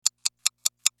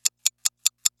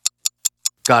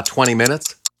got 20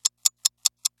 minutes?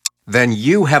 Then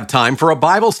you have time for a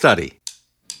Bible study.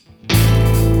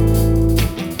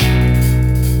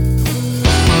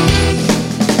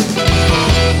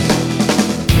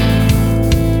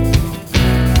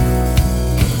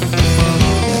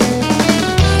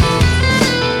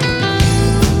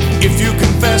 If you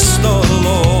confess the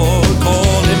Lord,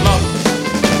 call him up.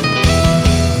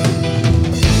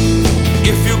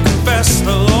 If you confess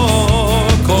the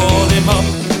Lord, call him up.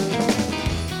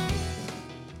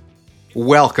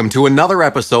 Welcome to another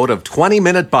episode of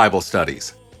 20-Minute Bible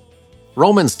Studies.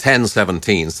 Romans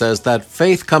 10:17 says that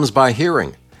faith comes by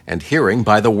hearing, and hearing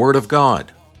by the Word of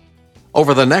God.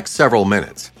 Over the next several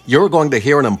minutes, you're going to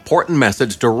hear an important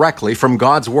message directly from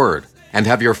God's Word and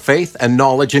have your faith and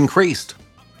knowledge increased.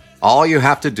 All you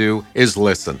have to do is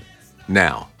listen.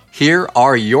 Now, here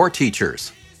are your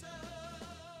teachers.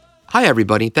 Hi,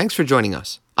 everybody. Thanks for joining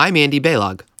us. I'm Andy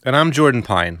Baylog. And I'm Jordan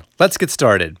Pine. Let's get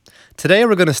started. Today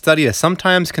we're going to study a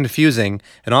sometimes confusing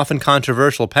and often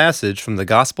controversial passage from the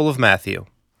Gospel of Matthew.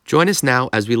 Join us now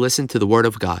as we listen to the Word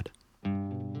of God.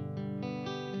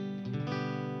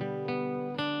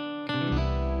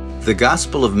 The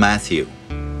Gospel of Matthew,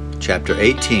 chapter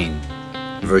 18,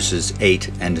 verses 8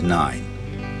 and 9.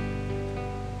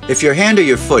 If your hand or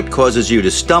your foot causes you to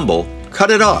stumble,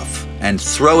 cut it off and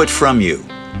throw it from you.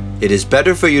 It is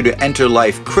better for you to enter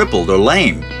life crippled or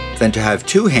lame than to have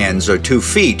 2 hands or 2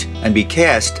 feet and be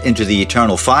cast into the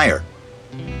eternal fire.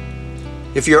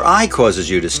 If your eye causes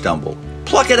you to stumble,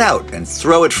 pluck it out and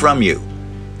throw it from you.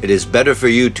 It is better for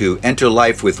you to enter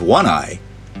life with 1 eye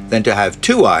than to have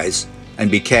 2 eyes and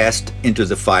be cast into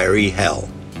the fiery hell.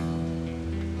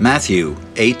 Matthew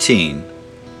 18,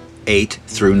 8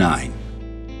 through 9.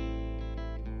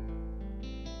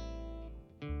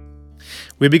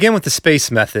 We begin with the SPACE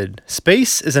method.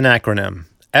 SPACE is an acronym.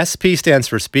 SP stands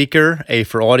for speaker, A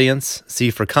for audience,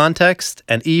 C for context,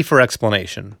 and E for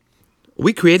explanation.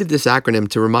 We created this acronym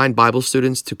to remind Bible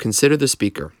students to consider the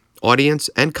speaker, audience,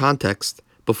 and context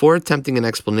before attempting an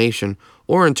explanation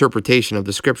or interpretation of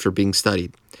the scripture being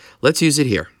studied. Let's use it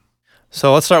here.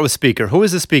 So let's start with speaker. Who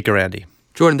is the speaker, Andy?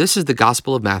 Jordan, this is the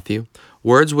Gospel of Matthew.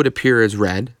 Words would appear as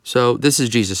read, so this is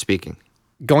Jesus speaking.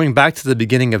 Going back to the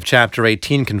beginning of chapter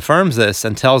 18 confirms this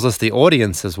and tells us the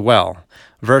audience as well.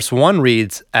 Verse 1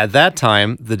 reads, "At that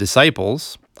time the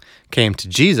disciples came to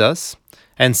Jesus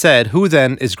and said, 'Who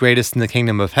then is greatest in the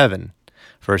kingdom of heaven?'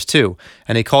 Verse 2,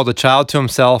 "And he called a child to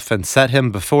himself and set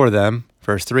him before them."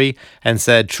 Verse 3, "And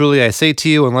said, 'Truly I say to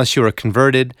you, unless you are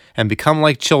converted and become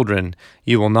like children,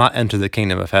 you will not enter the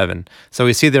kingdom of heaven.'" So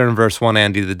we see there in verse 1,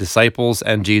 Andy, the disciples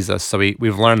and Jesus. So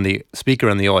we've learned the speaker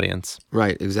and the audience.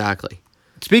 Right, exactly.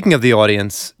 Speaking of the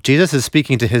audience, Jesus is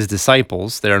speaking to his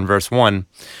disciples there in verse 1.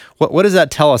 What does that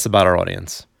tell us about our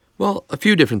audience? Well, a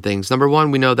few different things. Number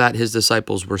one, we know that his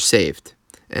disciples were saved.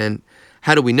 And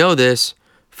how do we know this?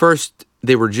 First,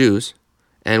 they were Jews,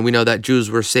 and we know that Jews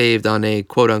were saved on a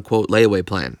quote-unquote layaway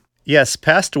plan. Yes,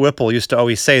 Pastor Whipple used to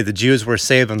always say the Jews were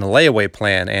saved on the layaway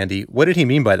plan, Andy. What did he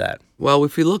mean by that? Well,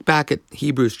 if we look back at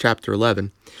Hebrews chapter 11,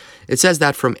 it says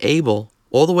that from Abel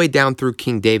all the way down through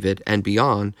King David and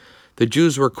beyond, the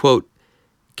Jews were, quote,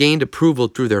 gained approval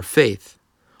through their faith,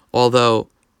 although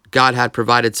God had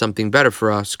provided something better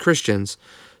for us, Christians,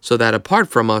 so that apart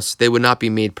from us, they would not be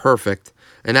made perfect.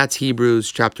 And that's Hebrews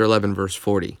chapter 11, verse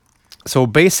 40. So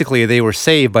basically, they were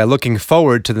saved by looking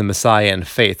forward to the Messiah in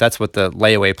faith. That's what the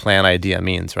layaway plan idea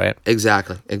means, right?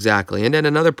 Exactly. And then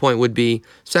another point would be,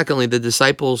 secondly, the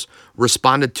disciples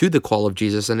responded to the call of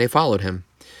Jesus and they followed him.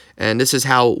 And this is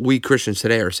how we Christians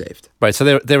today are saved. Right,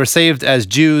 so they were saved as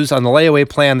Jews on the layaway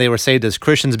plan. They were saved as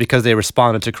Christians because they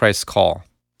responded to Christ's call.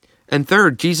 And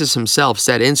third, Jesus himself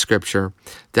said in Scripture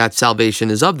that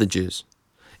salvation is of the Jews.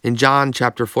 In John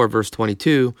chapter 4, verse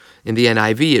 22, in the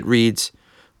NIV, it reads,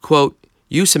 quote,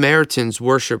 "You Samaritans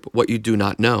worship what you do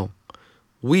not know.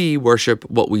 We worship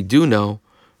what we do know,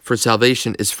 for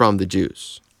salvation is from the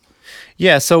Jews."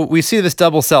 Yeah, so we see this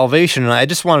double salvation, and I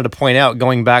just wanted to point out,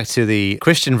 going back to the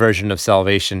Christian version of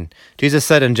salvation, Jesus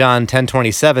said in John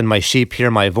 10:27, "My sheep hear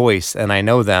my voice, and I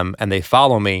know them, and they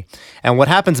follow me." And what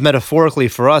happens metaphorically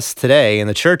for us today in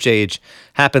the church age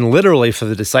happened literally for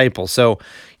the disciples. So,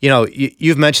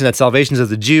 you've mentioned that salvations of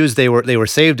the Jews, they were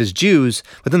saved as Jews,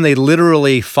 but then they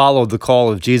literally followed the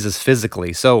call of Jesus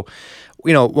physically. So,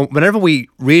 whenever we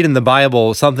read in the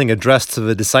Bible something addressed to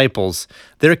the disciples,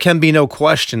 there can be no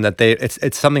question that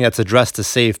it's something that's addressed to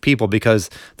save people, because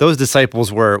those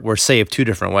disciples were saved 2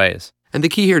 different ways. And the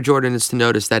key here, Jordan, is to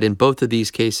notice that in both of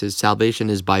these cases, salvation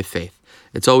is by faith.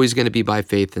 It's always going to be by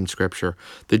faith in Scripture.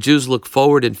 The Jews look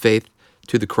forward in faith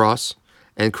to the cross,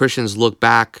 and Christians look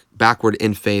backward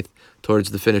in faith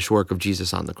towards the finished work of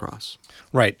Jesus on the cross.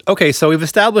 Right. Okay, so we've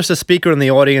established a speaker in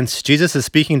the audience. Jesus is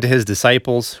speaking to his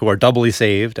disciples who are doubly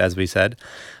saved, as we said,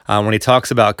 when he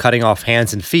talks about cutting off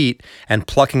hands and feet and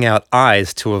plucking out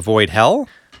eyes to avoid hell.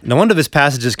 No wonder this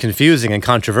passage is confusing and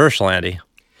controversial, Andy.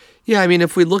 Yeah, I mean,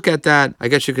 if we look at that, I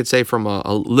guess you could say from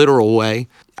a literal way,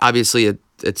 obviously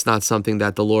it's not something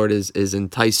that the Lord is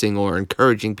enticing or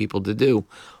encouraging people to do.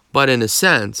 But in a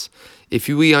sense, if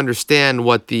we understand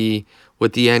what the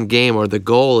end game or the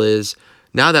goal is,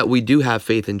 now that we do have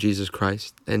faith in Jesus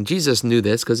Christ, and Jesus knew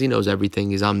this because he knows everything,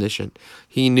 he's omniscient.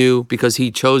 He knew because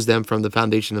he chose them from the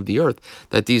foundation of the earth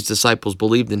that these disciples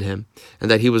believed in him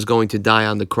and that he was going to die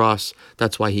on the cross.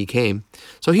 That's why he came.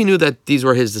 So he knew that these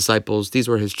were his disciples, these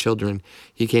were his children.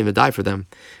 He came to die for them.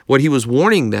 What he was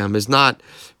warning them is not,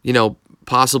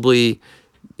 possibly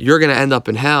you're going to end up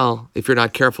in hell if you're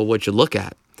not careful what you look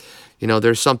at.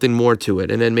 There's something more to it.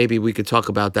 And then maybe we could talk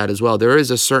about that as well. There is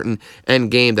a certain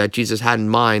end game that Jesus had in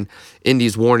mind in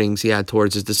these warnings he had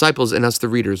towards his disciples and us, the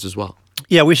readers, as well.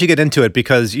 Yeah, we should get into it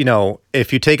because,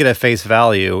 if you take it at face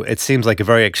value, it seems like a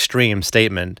very extreme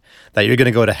statement that you're going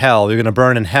to go to hell, you're going to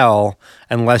burn in hell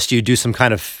unless you do some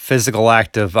kind of physical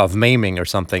act of maiming or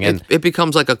something. And it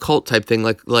becomes like a cult type thing,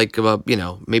 like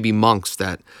maybe monks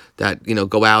that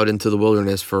go out into the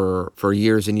wilderness for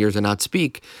years and years and not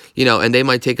speak, and they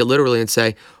might take it literally and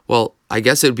say, well, I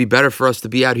guess it would be better for us to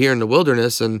be out here in the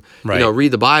wilderness and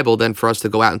read the Bible than for us to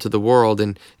go out into the world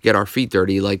and get our feet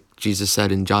dirty, like Jesus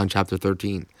said in John chapter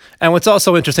 13. And what's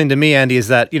also interesting to me, Andy, is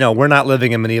that, we're not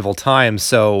living in medieval times,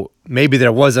 so maybe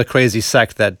there was a crazy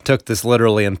sect that took this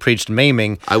literally and preached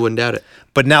maiming. I wouldn't doubt it.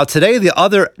 But now today, the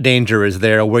other danger is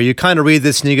there where you kind of read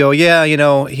this and you go, yeah,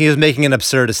 he was making an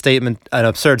absurd statement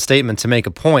to make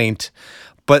a point.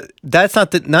 But that's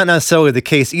not necessarily the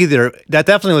case either. That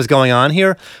definitely was going on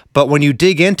here. But when you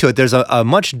dig into it, there's a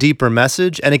much deeper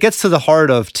message. And it gets to the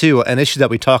heart of, too, an issue that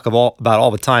we talk about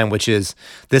all the time, which is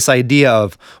this idea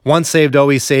of once saved,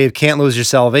 always saved, can't lose your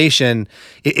salvation.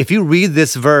 If you read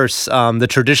this verse the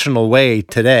traditional way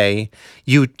today,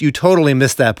 you totally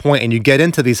miss that point and you get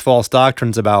into these false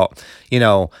doctrines about,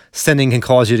 sinning can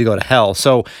cause you to go to hell.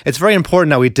 So it's very important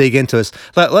that we dig into this.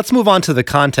 Let's move on to the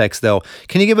context, though.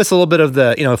 Can you give us a little bit of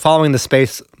the, following the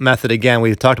space method again?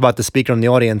 We talked about the speaker in the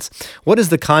audience. What is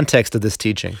the context of this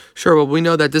teaching? Sure. Well, we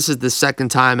know that this is the second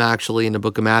time actually in the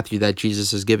book of Matthew that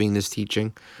Jesus is giving this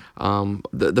teaching.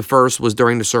 The first was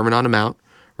during the Sermon on the Mount,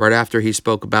 right after he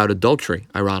spoke about adultery,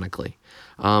 ironically.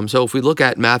 So if we look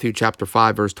at Matthew chapter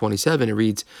 5, verse 27, it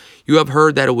reads, "You have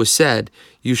heard that it was said,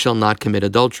 'You shall not commit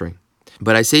adultery.'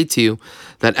 But I say to you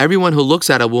that everyone who looks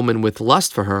at a woman with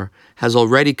lust for her has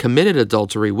already committed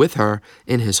adultery with her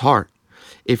in his heart.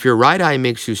 If your right eye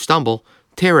makes you stumble,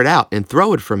 tear it out and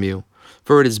throw it from you.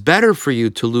 For it is better for you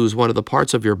to lose one of the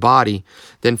parts of your body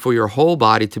than for your whole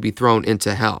body to be thrown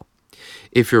into hell.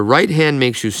 If your right hand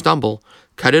makes you stumble,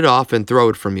 cut it off and throw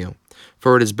it from you.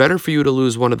 For it is better for you to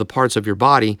lose one of the parts of your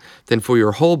body than for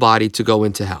your whole body to go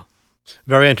into hell."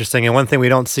 Very interesting. And one thing we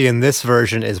don't see in this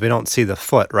version is we don't see the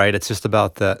foot, right? It's just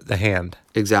about the hand.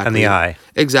 Exactly. And the eye.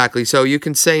 Exactly. So you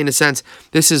can say, in a sense,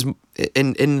 this is,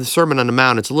 in the Sermon on the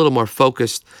Mount, it's a little more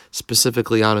focused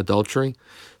specifically on adultery.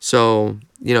 So,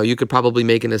 you could probably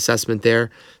make an assessment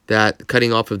there that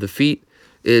cutting off of the feet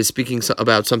is speaking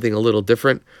about something a little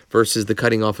different versus the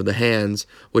cutting off of the hands,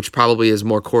 which probably is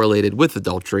more correlated with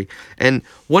adultery. And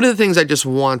one of the things I just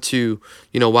want to,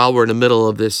 while we're in the middle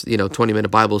of this, 20-minute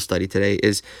Bible study today,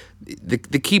 is the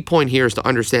key point here is to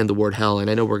understand the word hell, and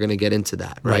I know we're going to get into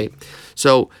that, right?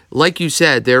 So, like you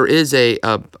said, there is a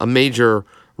major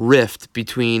rift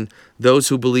between those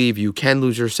who believe you can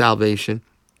lose your salvation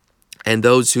and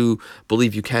those who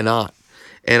believe you cannot.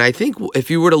 And I think if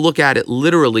you were to look at it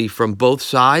literally from both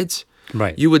sides,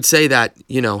 right, you would say that,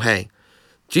 hey,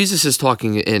 Jesus is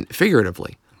talking in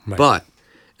figuratively. Right. But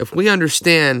if we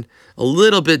understand a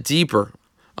little bit deeper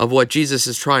of what Jesus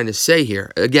is trying to say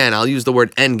here, again, I'll use the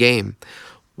word end game,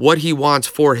 what he wants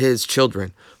for his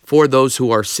children, for those who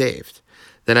are saved,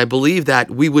 then I believe that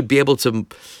we would be able to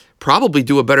probably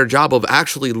do a better job of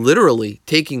actually literally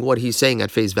taking what he's saying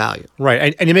at face value.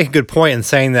 Right, and you make a good point in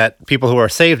saying that people who are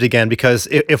saved again, because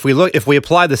if we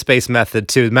apply the space method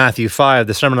to Matthew 5,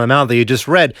 the Sermon on the Mount that you just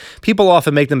read, people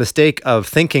often make the mistake of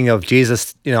thinking of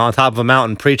Jesus, on top of a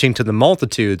mountain preaching to the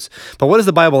multitudes. But what does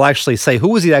the Bible actually say? Who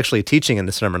was he actually teaching in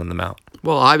the Sermon on the Mount?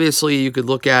 Well, obviously you could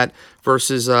look at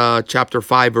verses chapter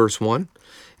 5, verse 1,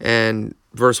 and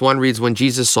verse 1 reads, "When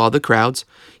Jesus saw the crowds,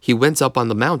 he went up on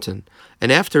the mountain.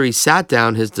 And after he sat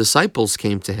down, his disciples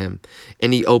came to him,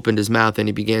 and he opened his mouth and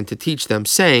he began to teach them,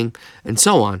 saying," and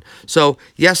so on. So,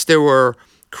 yes, there were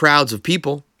crowds of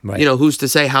people Right. Who's to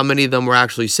say how many of them were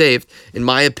actually saved? In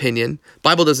my opinion,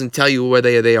 Bible doesn't tell you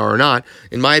whether they are or not.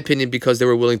 In my opinion, because they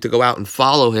were willing to go out and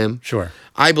follow him. Sure.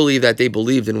 I believe that they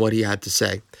believed in what he had to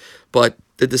say. But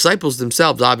the disciples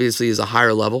themselves obviously is a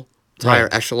higher level, higher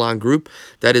echelon group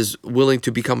that is willing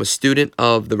to become a student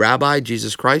of the rabbi,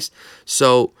 Jesus Christ.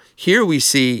 So here we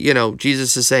see,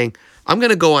 Jesus is saying, I'm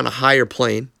going to go on a higher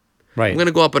plane. Right. I'm going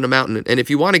to go up on a mountain, and if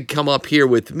you want to come up here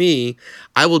with me,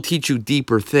 I will teach you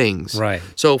deeper things. Right.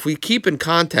 So if we keep in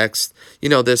context,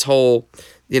 this whole,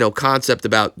 concept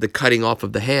about the cutting off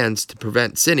of the hands to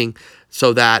prevent sinning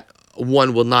so that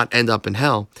one will not end up in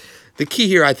hell. The key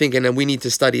here, I think, and then we need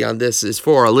to study on this, is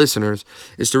for our listeners,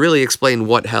 is to really explain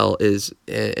what hell is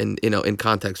in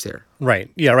context here.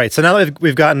 Right. Yeah, right. So now that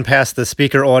we've gotten past the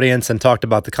speaker audience and talked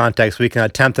about the context, we can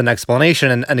attempt an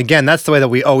explanation. And again, that's the way that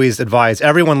we always advise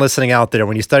everyone listening out there,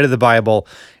 when you study the Bible,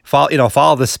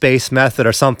 follow the space method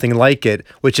or something like it,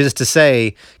 which is to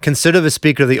say, consider the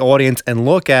speaker, the audience, and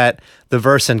look at the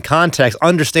verse in context,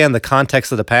 understand the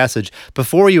context of the passage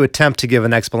before you attempt to give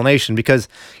an explanation. Because,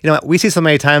 we see so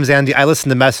many times, Andy, I listen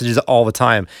to messages all the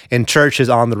time in churches,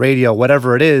 on the radio,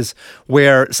 whatever it is,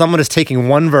 where someone is taking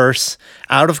one verse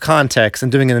out of context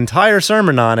and doing an entire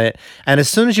sermon on it. And as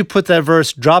soon as you put that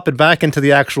verse, drop it back into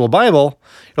the actual Bible,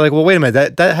 you're like, well, wait a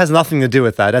minute, that has nothing to do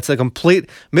with that. That's a complete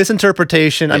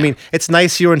misinterpretation. Yeah. I mean, it's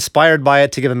nice you were inspired by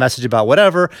it to give a message about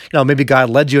whatever. Maybe God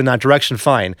led you in that direction,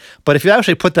 fine. But if you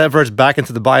actually put that verse back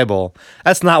into the Bible,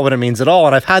 that's not what it means at all.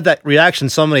 And I've had that reaction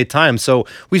so many times. So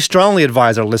we strongly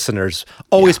advise our listeners,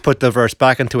 always put the verse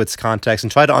back into its context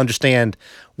and try to understand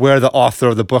where the author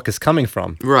of the book is coming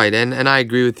from. Right, and I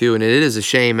agree with you, and it is a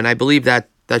shame, and I believe that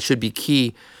should be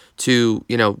key to,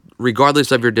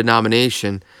 regardless of your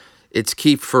denomination, it's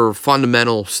key for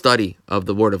fundamental study of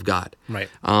the Word of God. Right.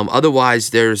 Otherwise,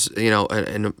 there's,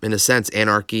 in a sense,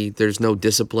 anarchy. There's no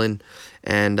discipline,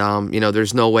 and,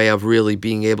 there's no way of really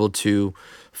being able to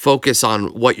focus on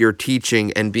what you're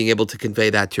teaching and being able to convey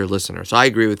that to your listeners. So I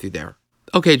agree with you there.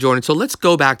 Okay, Jordan, so let's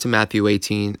go back to Matthew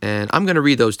 18, and I'm going to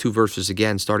read those two verses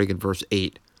again, starting at verse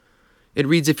 8. It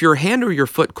reads, "If your hand or your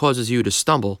foot causes you to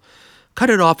stumble, cut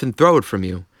it off and throw it from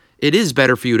you. It is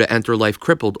better for you to enter life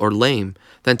crippled or lame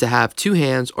than to have 2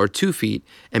 hands or 2 feet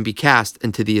and be cast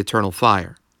into the eternal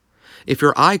fire. If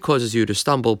your eye causes you to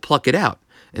stumble, pluck it out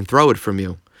and throw it from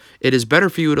you. It is better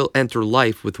for you to enter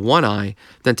life with 1 eye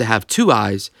than to have 2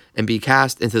 eyes and be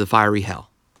cast into the fiery hell."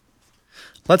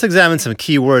 Let's examine some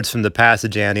key words from the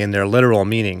passage, Andy, and their literal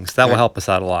meanings. That will help us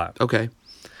out a lot. Okay.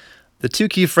 The 2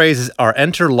 key phrases are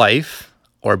enter life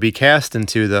or be cast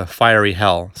into the fiery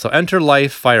hell. So enter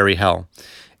life, fiery hell.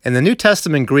 In the New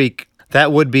Testament Greek,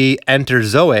 that would be enter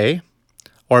zoe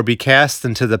or be cast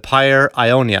into the pyre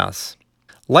aionios.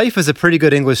 Life is a pretty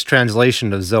good English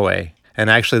translation of zoe,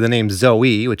 and actually the name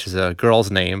Zoe, which is a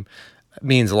girl's name,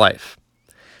 means life.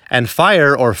 And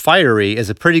fire or fiery is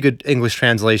a pretty good English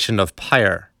translation of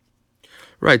pyre.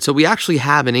 Right, so we actually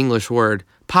have an English word,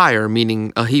 pyre,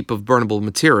 meaning a heap of burnable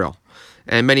material.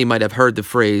 And many might have heard the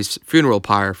phrase funeral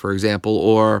pyre, for example,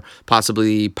 or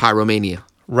possibly pyromania.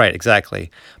 Right,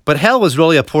 exactly. But hell was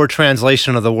really a poor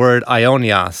translation of the word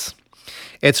aionios.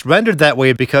 It's rendered that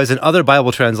way because in other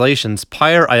Bible translations,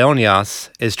 pyre aionios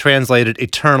is translated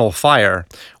eternal fire,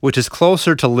 which is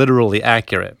closer to literally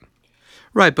accurate.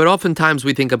 Right, but oftentimes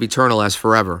we think of eternal as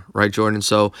forever, right, Jordan?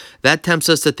 So that tempts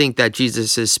us to think that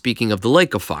Jesus is speaking of the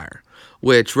lake of fire,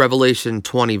 which Revelation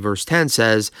 20 verse 10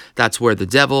 says that's where the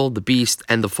devil, the beast,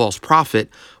 and the false prophet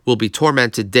will be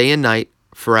tormented day and night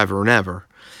forever and ever.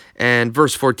 And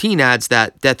verse 14 adds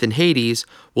that death and Hades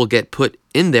will get put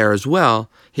in there as well,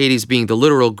 Hades being the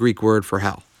literal Greek word for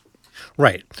hell.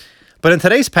 Right. But in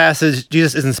today's passage,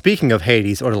 Jesus isn't speaking of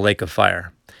Hades or the lake of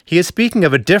fire. He is speaking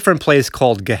of a different place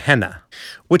called Gehenna,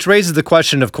 which raises the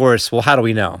question, of course, well, how do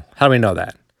we know? How do we know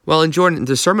that? Well, in Jordan,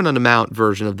 the Sermon on the Mount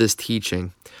version of this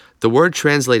teaching, the word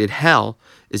translated hell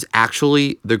is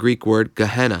actually the Greek word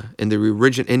Gehenna in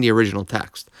the original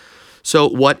text. So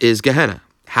what is Gehenna?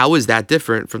 How is that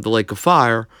different from the lake of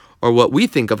fire or what we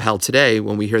think of hell today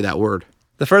when we hear that word?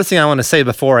 The first thing I want to say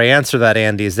before I answer that,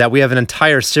 Andy, is that we have an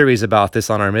entire series about this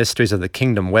on our Mysteries of the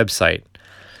Kingdom website.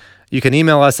 You can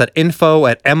email us at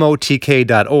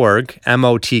info@motk.org.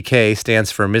 MOTK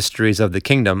stands for Mysteries of the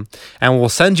Kingdom, and we'll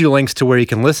send you links to where you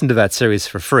can listen to that series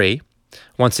for free.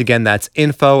 Once again, that's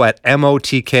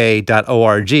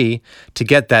info@motk.org to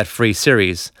get that free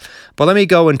series. But let me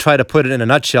go and try to put it in a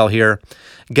nutshell here.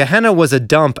 Gehenna was a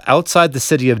dump outside the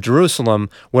city of Jerusalem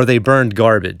where they burned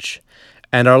garbage.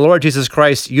 And our Lord Jesus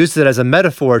Christ used it as a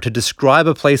metaphor to describe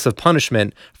a place of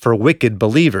punishment for wicked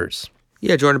believers.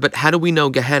 Yeah, Jordan, but how do we know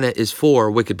Gehenna is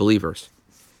for wicked believers?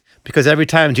 because every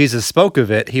time Jesus spoke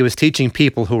of it, he was teaching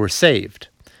people who were saved.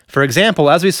 For example,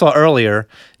 as we saw earlier,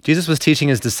 Jesus was teaching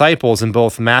his disciples in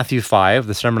both Matthew 5,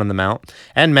 the Sermon on the Mount,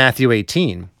 and Matthew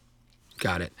 18.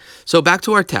 Got it. So back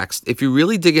to our text. If you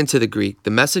really dig into the Greek,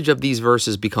 the message of these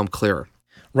verses become clearer.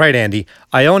 Right, Andy.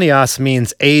 Aionios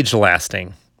means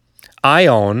age-lasting.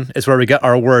 Aion is where we get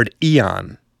our word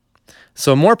eon.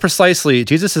 So more precisely,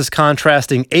 Jesus is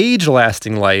contrasting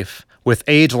age-lasting life with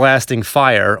age-lasting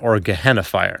fire or Gehenna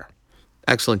fire.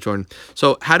 Excellent, Jordan.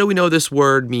 So how do we know this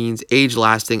word means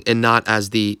age-lasting and not, as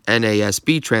the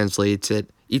NASB translates it,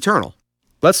 eternal?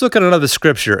 Let's look at another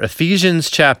scripture, Ephesians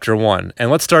chapter 1, and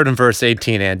let's start in verse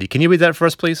 18, Andy. Can you read that for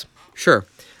us, please? Sure.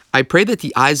 I pray that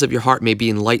the eyes of your heart may be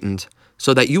enlightened,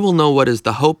 so that you will know what is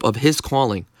the hope of his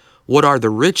calling, what are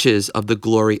the riches of the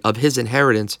glory of his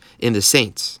inheritance in the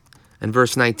saints. And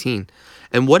verse 19,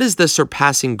 and what is the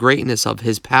surpassing greatness of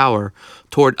his power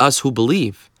toward us who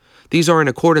believe? These are in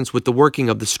accordance with the working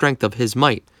of the strength of his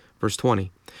might. Verse 20,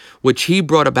 which he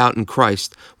brought about in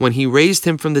Christ when he raised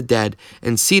him from the dead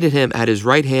and seated him at his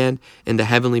right hand in the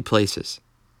heavenly places.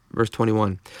 Verse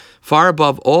 21, far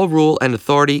above all rule and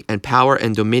authority and power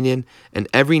and dominion and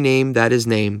every name that is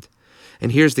named.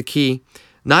 And here's the key,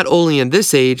 not only in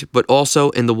this age, but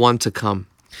also in the one to come.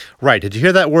 Right. Did you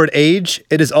hear that word age?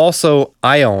 It is also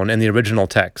aion in the original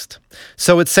text.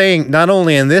 So it's saying not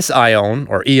only in this aion,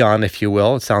 or eon, if you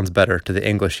will, it sounds better to the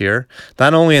English ear,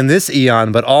 not only in this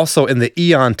eon, but also in the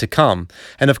eon to come.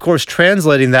 And of course,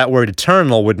 translating that word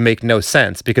eternal would make no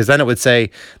sense, because then it would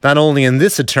say not only in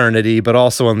this eternity, but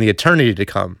also in the eternity to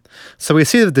come. So we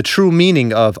see that the true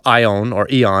meaning of aion, or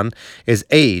eon, is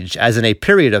age, as in a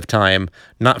period of time,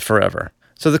 not forever.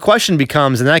 So the question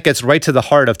becomes, and that gets right to the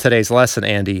heart of today's lesson,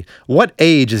 Andy, what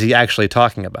age is he actually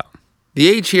talking about? The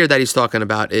age here that he's talking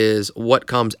about is what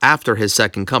comes after his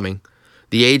second coming,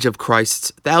 the age of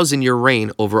Christ's 1,000-year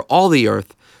reign over all the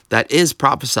earth that is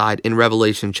prophesied in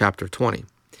Revelation chapter 20.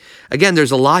 Again, there's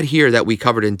a lot here that we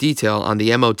covered in detail on the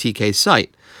MOTK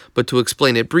site, but to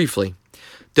explain it briefly,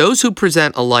 those who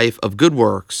present a life of good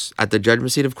works at the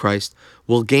judgment seat of Christ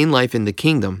will gain life in the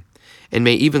kingdom, and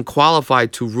may even qualify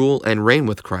to rule and reign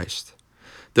with Christ.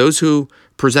 Those who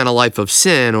present a life of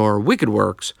sin or wicked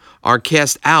works are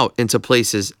cast out into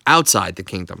places outside the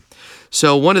kingdom.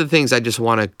 So one of the things I just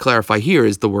want to clarify here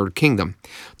is the word kingdom.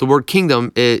 The word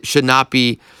kingdom, it should not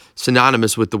be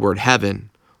synonymous with the word heaven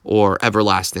or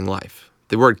everlasting life.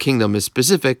 The word kingdom is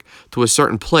specific to a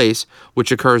certain place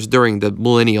which occurs during the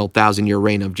millennial 1,000-year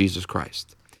reign of Jesus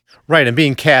Christ. Right, and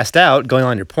being cast out, going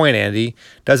on your point, Andy,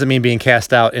 doesn't mean being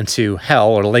cast out into hell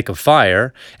or the lake of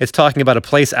fire. It's talking about a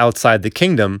place outside the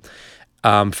kingdom.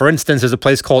 For instance, there's a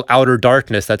place called outer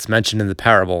darkness that's mentioned in the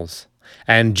parables.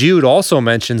 And Jude also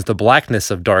mentions the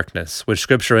blackness of darkness, which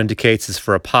Scripture indicates is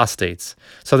for apostates.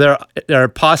 So there are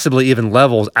possibly even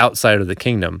levels outside of the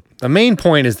kingdom. The main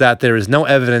point is that there is no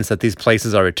evidence that these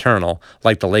places are eternal,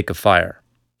 like the lake of fire.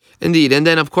 Indeed, and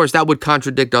then of course that would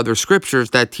contradict other scriptures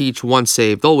that teach once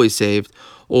saved, always saved,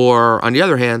 or on the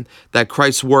other hand, that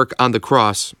Christ's work on the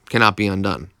cross cannot be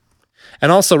undone.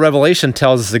 And also Revelation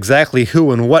tells us exactly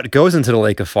who and what goes into the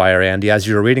lake of fire, Andy, as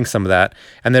you were reading some of that,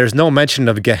 and there's no mention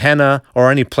of Gehenna or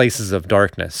any places of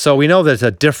darkness. So we know that it's a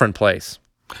different place.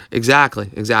 Exactly.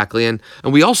 And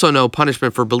we also know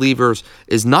punishment for believers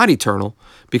is not eternal,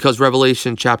 because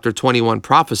Revelation chapter 21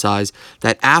 prophesies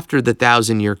that after the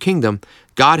 1,000-year kingdom,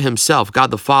 God himself, God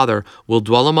the Father, will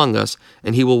dwell among us,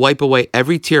 and he will wipe away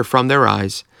every tear from their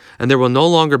eyes, and there will no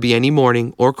longer be any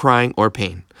mourning or crying or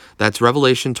pain. That's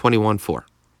Revelation 21:4.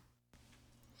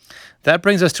 That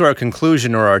brings us to our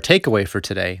conclusion, or our takeaway for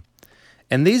today.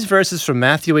 In these verses from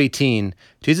Matthew 18,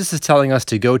 Jesus is telling us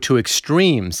to go to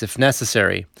extremes, if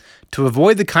necessary, to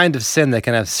avoid the kind of sin that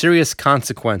can have serious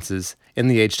consequences in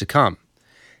the age to come.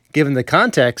 Given the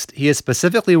context, he is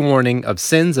specifically warning of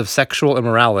sins of sexual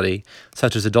immorality,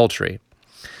 such as adultery.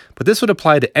 But this would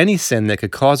apply to any sin that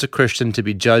could cause a Christian to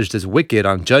be judged as wicked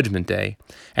on Judgment Day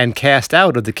and cast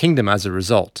out of the kingdom as a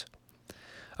result.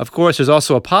 Of course, there's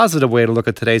also a positive way to look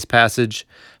at today's passage.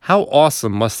 How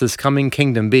awesome must this coming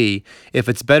kingdom be if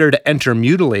it's better to enter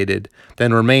mutilated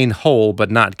than remain whole but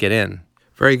not get in?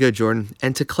 Very good, Jordan.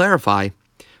 And to clarify,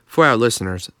 for our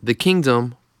listeners, the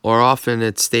kingdom, or often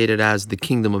it's stated as the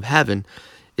kingdom of heaven,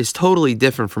 is totally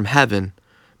different from heaven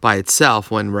by itself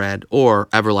when read, or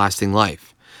everlasting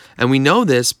life. And we know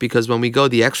this because when we go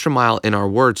the extra mile in our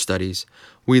word studies,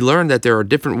 we learn that there are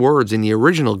different words in the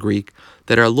original Greek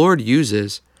that our Lord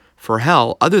uses for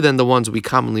hell other than the ones we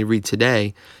commonly read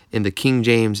today in the King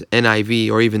James, NIV,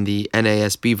 or even the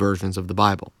NASB versions of the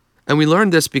Bible. And we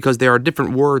learn this because there are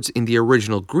different words in the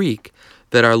original Greek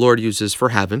that our Lord uses for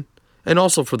heaven and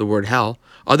also for the word hell,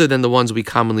 other than the ones we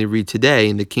commonly read today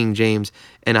in the King James,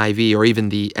 NIV, or even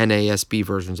the NASB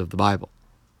versions of the Bible.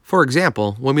 For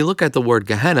example, when we look at the word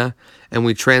Gehenna and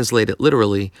we translate it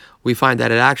literally, we find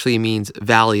that it actually means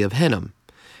Valley of Hinnom.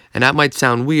 And that might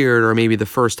sound weird, or maybe the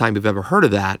first time you've ever heard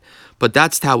of that, but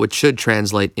that's how it should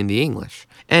translate in the English.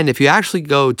 And if you actually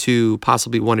go to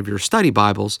possibly one of your study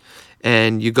Bibles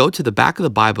and you go to the back of the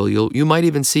Bible, you might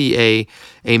even see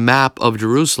a map of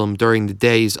Jerusalem during the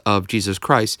days of Jesus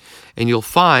Christ, and you'll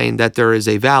find that there is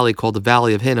a valley called the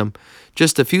Valley of Hinnom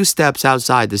just a few steps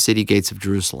outside the city gates of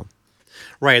Jerusalem.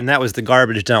 Right, and that was the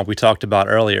garbage dump we talked about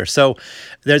earlier. So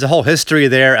there's a whole history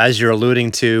there, as you're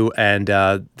alluding to, and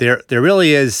there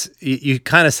really is, you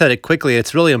kind of said it quickly,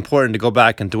 it's really important to go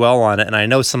back and dwell on it, and I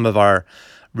know some of our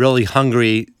really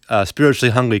hungry,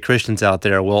 spiritually hungry Christians out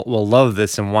there will love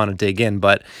this and want to dig in.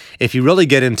 But if you really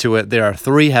get into it, there are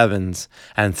 3 heavens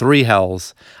and 3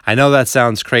 hells. I know that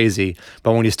sounds crazy,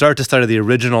 but when you start to study the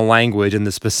original language and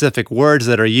the specific words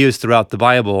that are used throughout the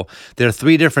Bible, there are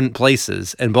 3 different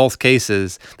places in both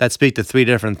cases that speak to 3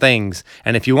 different things.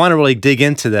 And if you want to really dig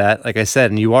into that, like I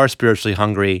said, and you are spiritually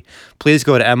hungry, please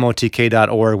go to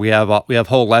motk.org. We have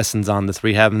whole lessons on the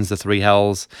 3 heavens, the 3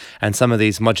 hells, and some of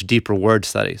these much deeper word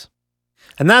studies.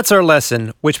 And that's our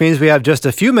lesson, which means we have just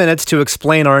a few minutes to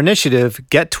explain our initiative,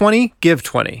 Get 20, Give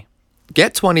 20.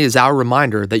 Get 20 is our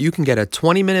reminder that you can get a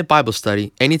 20-minute Bible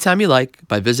study anytime you like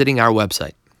by visiting our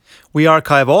website. We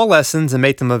archive all lessons and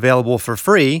make them available for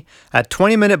free at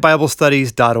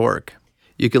 20minutebiblestudies.org.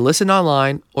 You can listen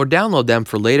online or download them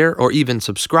for later, or even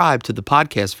subscribe to the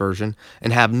podcast version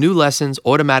and have new lessons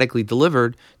automatically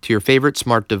delivered to your favorite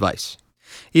smart device.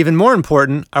 Even more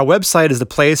important, our website is the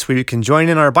place where you can join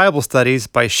in our Bible studies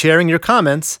by sharing your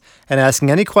comments and asking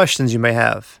any questions you may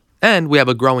have. And we have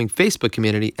a growing Facebook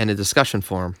community and a discussion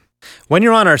forum. When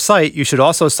you're on our site, you should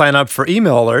also sign up for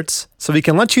email alerts so we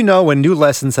can let you know when new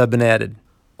lessons have been added.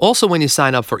 Also, when you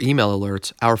sign up for email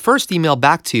alerts, our first email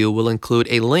back to you will include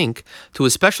a link to a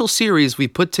special series we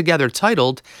put together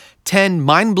titled 10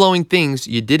 Mind-Blowing Things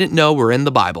You Didn't Know Were in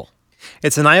the Bible.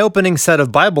 It's an eye-opening set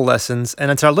of Bible lessons,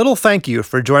 and it's our little thank you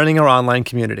for joining our online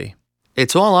community.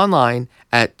 It's all online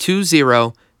at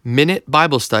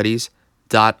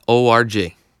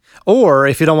 20minutebiblestudies.org. Or,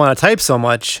 if you don't want to type so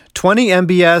much,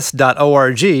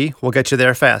 20mbs.org will get you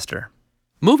there faster.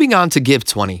 Moving on to Give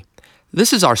 20.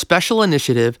 This is our special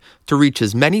initiative to reach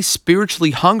as many spiritually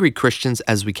hungry Christians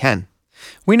as we can.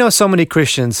 We know so many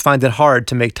Christians find it hard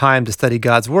to make time to study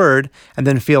God's Word and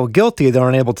then feel guilty they're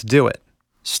unable to do it.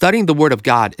 Studying the Word of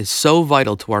God is so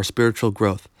vital to our spiritual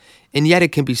growth, and yet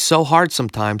it can be so hard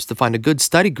sometimes to find a good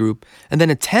study group and then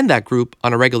attend that group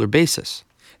on a regular basis.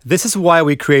 This is why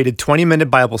we created 20-minute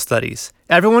Bible studies.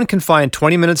 Everyone can find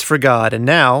 20 minutes for God, and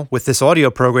now, with this audio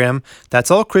program,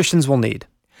 that's all Christians will need.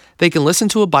 They can listen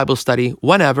to a Bible study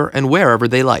whenever and wherever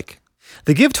they like.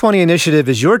 The Give 20 initiative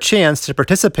is your chance to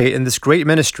participate in this great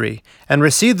ministry and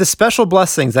receive the special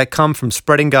blessings that come from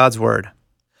spreading God's Word.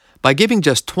 By giving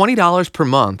just $20 per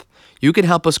month, you can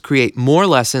help us create more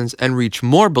lessons and reach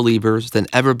more believers than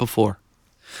ever before.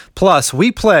 Plus,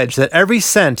 we pledge that every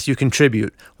cent you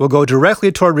contribute will go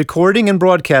directly toward recording and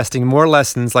broadcasting more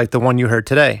lessons like the one you heard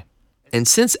today. And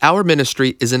since our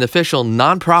ministry is an official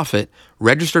nonprofit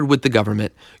registered with the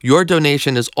government, your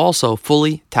donation is also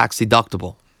fully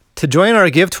tax-deductible. To join our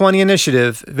Give 20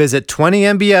 initiative, visit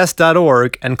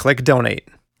 20mbs.org and click Donate.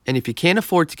 And if you can't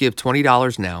afford to give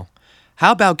 $20 now,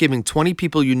 how about giving 20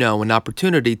 people you know an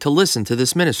opportunity to listen to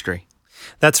this ministry?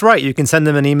 That's right. You can send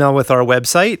them an email with our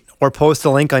website or post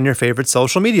a link on your favorite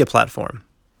social media platform.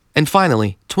 And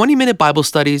finally, 20-Minute Bible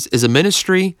Studies is a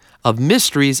ministry of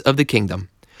Mysteries of the Kingdom,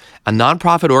 a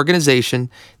nonprofit organization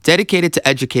dedicated to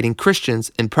educating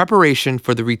Christians in preparation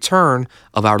for the return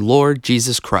of our Lord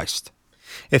Jesus Christ.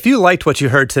 If you liked what you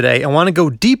heard today and want to go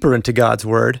deeper into God's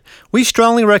Word, we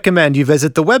strongly recommend you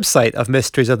visit the website of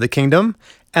Mysteries of the Kingdom,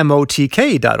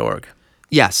 motk.org.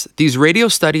 Yes, these radio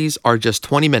studies are just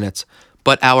 20 minutes,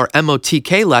 but our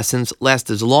MOTK lessons last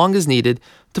as long as needed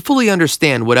to fully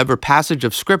understand whatever passage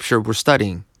of Scripture we're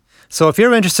studying. So if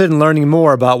you're interested in learning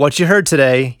more about what you heard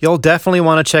today, you'll definitely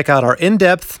want to check out our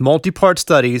in-depth, multi-part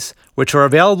studies, which are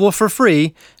available for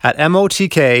free at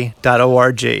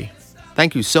motk.org.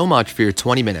 Thank you so much for your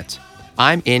 20 minutes.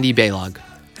 I'm Andy Baylog.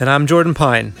 And I'm Jordan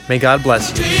Pine. May God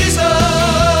bless you.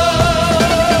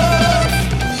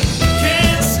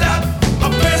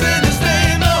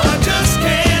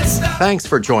 Thanks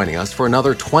for joining us for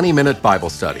another 20-minute Bible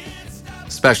study.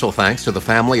 Special thanks to the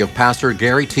family of Pastor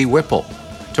Gary T. Whipple,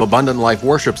 to Abundant Life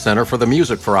Worship Center for the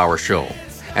music for our show,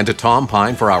 and to Tom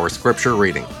Pine for our scripture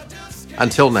reading.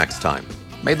 Until next time,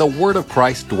 may the word of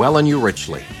Christ dwell in you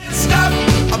richly.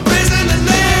 stop. I'm praising the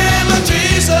name of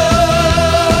Jesus.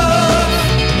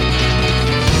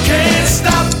 Can't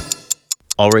stop.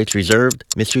 All rights reserved.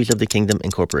 Mysteries of the Kingdom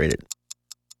Incorporated.